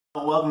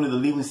Welcome to the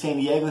Leaving San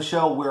Diego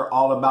show. We're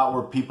all about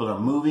where people are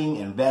moving,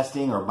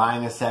 investing, or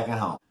buying a second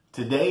home.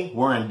 Today,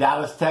 we're in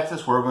Dallas,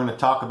 Texas, where we're going to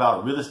talk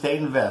about real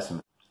estate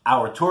investment.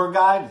 Our tour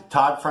guide is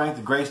Todd Franks,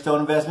 the Greystone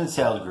Investment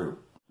Sales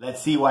Group.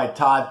 Let's see why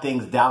Todd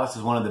thinks Dallas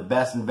is one of the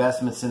best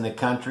investments in the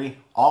country.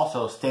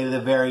 Also, stay to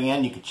the very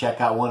end. You can check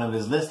out one of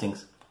his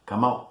listings.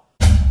 Come on.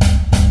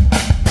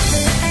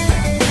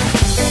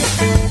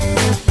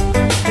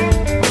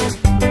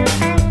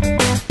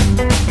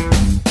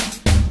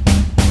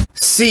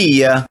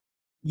 See ya.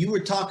 You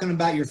were talking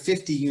about your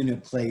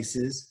 50-unit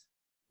places.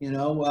 You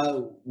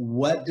know,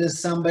 what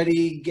does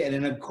somebody get?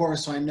 And of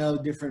course, I know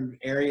different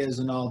areas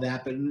and all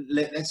that, but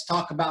let's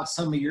talk about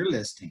some of your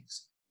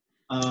listings.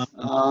 What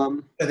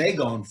are they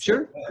going for?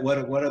 Sure. What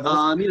are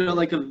those? You know,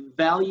 like a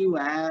value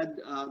add,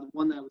 the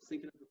one that I was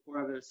thinking of before,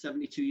 I have a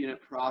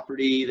 72-unit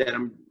property that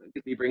I'm going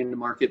to be bringing to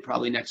market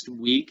probably next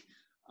week.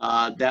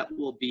 That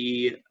will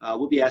be,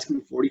 we'll be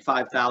asking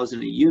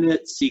 $45,000 a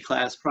unit,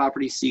 C-class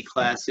property,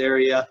 C-class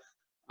area.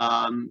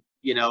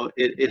 You know,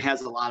 it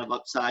has a lot of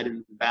upside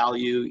and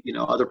value. You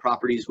know, other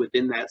properties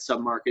within that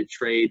submarket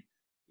trade,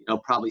 you know,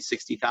 probably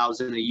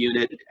 $60,000 a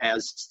unit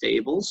as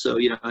stable. So,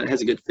 you know, it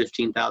has a good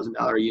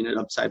 $15,000 a unit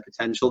upside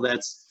potential.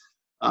 That's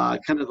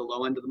kind of the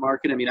low end of the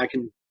market. I mean, I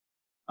can,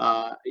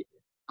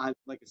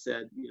 like I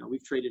said, you know,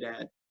 we've traded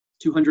at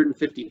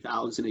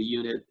 $250,000 a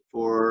unit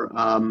for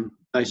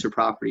nicer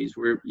properties.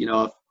 We're, you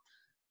know, a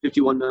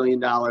 $51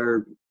 million,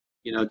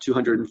 you know,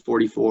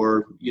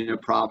 244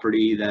 unit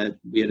property that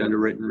we had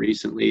underwritten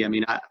recently. I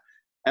mean,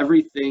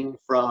 everything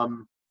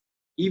from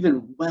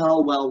even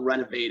well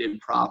renovated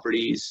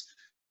properties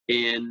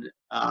in,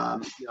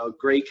 you know,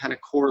 great kind of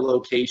core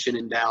location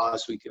in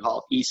Dallas. We could call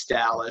it East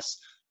Dallas,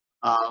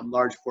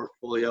 large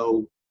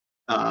portfolio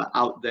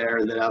out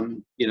there that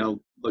I'm, you know,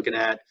 looking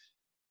at.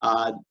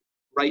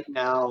 Right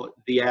now,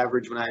 the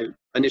average when I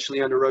initially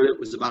underwrote it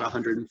was about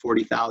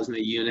 $140,000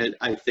 a unit.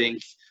 I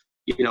think,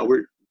 you know,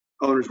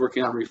 owners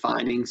working on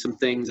refining some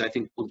things. I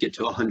think we'll get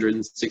to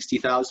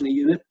 $160,000 a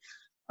unit.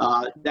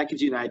 That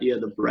gives you an idea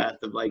of the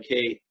breadth of like,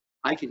 hey,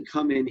 I can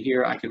come in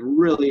here, I can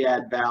really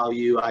add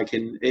value. I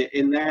can,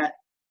 in that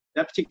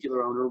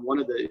particular owner, one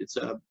of them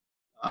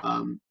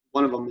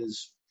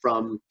is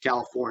from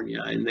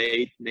California, and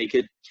they make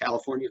it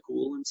California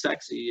cool and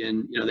sexy.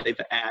 And, you know, they've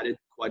added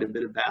quite a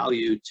bit of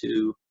value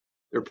to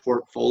their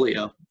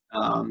portfolio.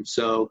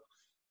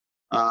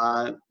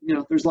 You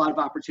know, there's a lot of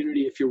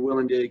opportunity if you're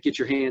willing to get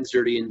your hands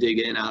dirty and dig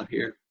in out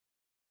here.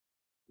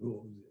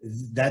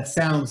 That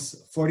sounds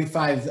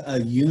 45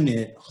 a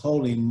unit.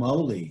 Holy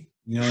moly.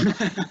 You know,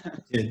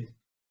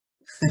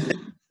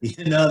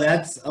 you know,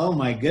 that's, oh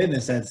my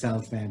goodness, that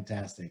sounds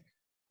fantastic.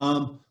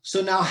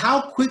 So now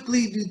how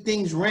quickly do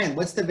things rent?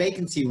 What's the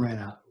vacancy rate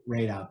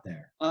out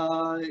there?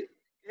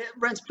 It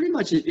rents pretty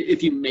much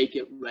if you make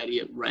it ready,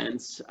 it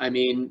rents. I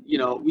mean, you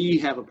know, we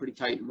have a pretty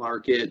tight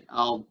market.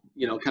 I'll,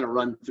 you know, kind of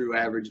run through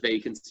average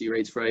vacancy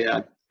rates for you.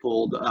 I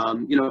pulled,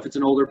 you know, if it's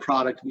an older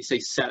product, we say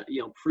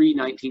you know,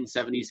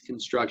 pre-1970s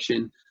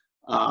construction,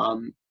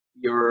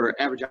 your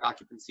average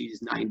occupancy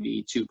is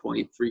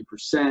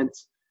 92.3%.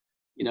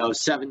 You know,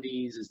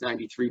 70s is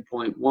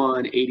 93.1,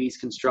 80s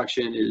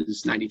construction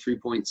is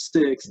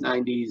 93.6,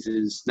 90s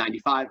is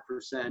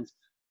 95%.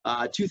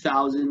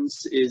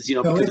 2000s is, you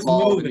know, So because it's of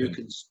all moving.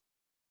 the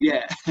new,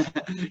 yeah.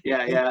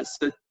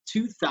 So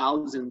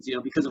 2000s, you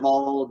know, because of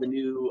all of the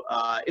new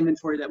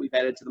inventory that we've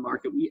added to the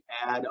market, we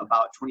add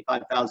about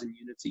 25,000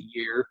 units a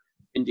year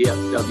in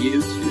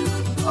DFW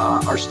to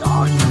our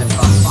stock, and that's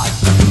about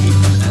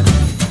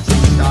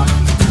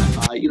 5.8%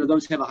 stock. You know,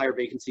 those have a higher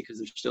vacancy because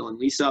they're still in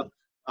lease up,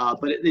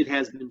 but it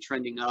has been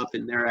trending up,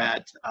 and they're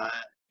at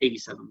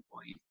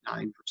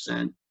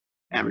 87.9%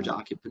 average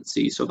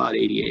occupancy, so about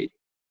 88.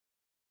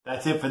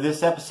 That's it for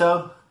this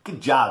episode. Good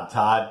job,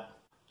 Todd.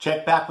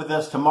 Check back with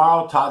us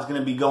tomorrow. Todd's going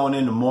to be going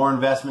into more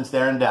investments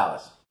there in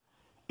Dallas.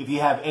 If you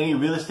have any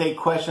real estate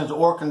questions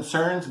or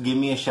concerns, give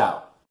me a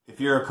shout. If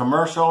you're a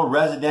commercial,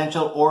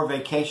 residential, or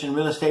vacation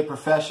real estate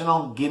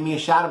professional, give me a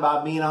shout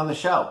about being on the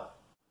show.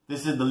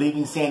 This is the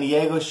Leaving San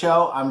Diego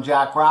show. I'm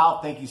Jack Rao.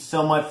 Thank you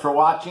so much for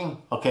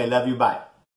watching. Okay, love you. Bye.